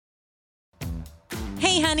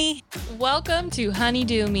Hey, honey. Welcome to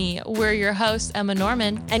Honeydew Me. We're your hosts, Emma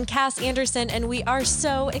Norman and Cass Anderson, and we are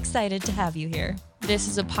so excited to have you here. This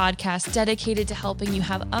is a podcast dedicated to helping you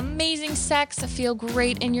have amazing sex, feel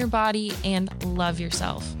great in your body, and love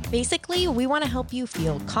yourself. Basically, we want to help you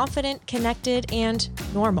feel confident, connected, and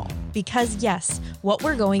normal. Because yes, what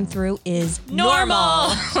we're going through is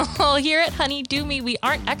normal. Here at Honeydew Me, we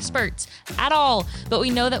aren't experts at all, but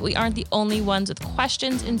we know that we aren't the only ones with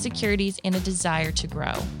questions, insecurities, and a desire to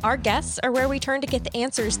grow. Our guests are where we turn to get the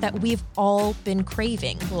answers that we've all been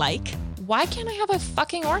craving, like, why can't I have a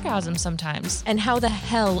fucking orgasm sometimes? And how the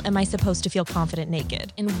hell am I supposed to feel confident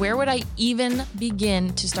naked? And where would I even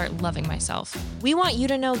begin to start loving myself? We want you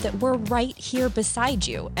to know that we're right here beside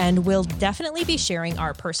you, and we'll definitely be sharing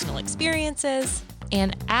our personal experiences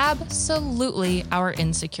and absolutely our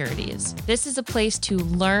insecurities. This is a place to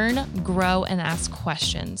learn, grow, and ask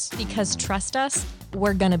questions. Because trust us,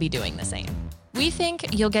 we're gonna be doing the same. We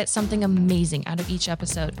think you'll get something amazing out of each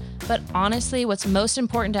episode, but honestly, what's most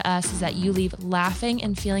important to us is that you leave laughing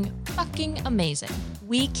and feeling fucking amazing.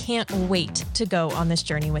 We can't wait to go on this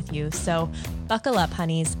journey with you, so buckle up,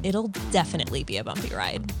 honeys. It'll definitely be a bumpy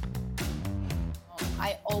ride.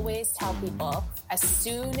 I always tell people, as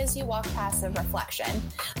soon as you walk past a reflection,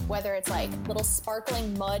 whether it's like little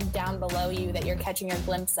sparkling mud down below you that you're catching a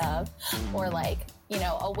glimpse of, or like, you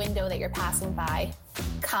know, a window that you're passing by,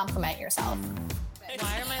 compliment yourself.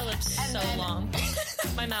 Why are my lips so long?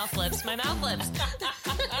 My mouth lips.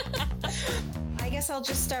 I guess I'll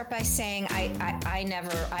just start by saying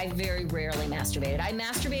I very rarely masturbated. I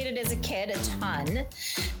masturbated as a kid a ton.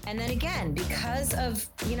 And then again, because of,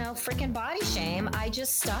 freaking body shame, I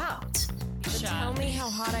just stopped. Tell me how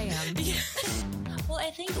hot I am. Well, I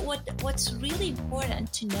think what's really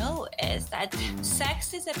important to know is that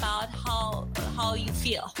sex is about how you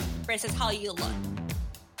feel versus how you look.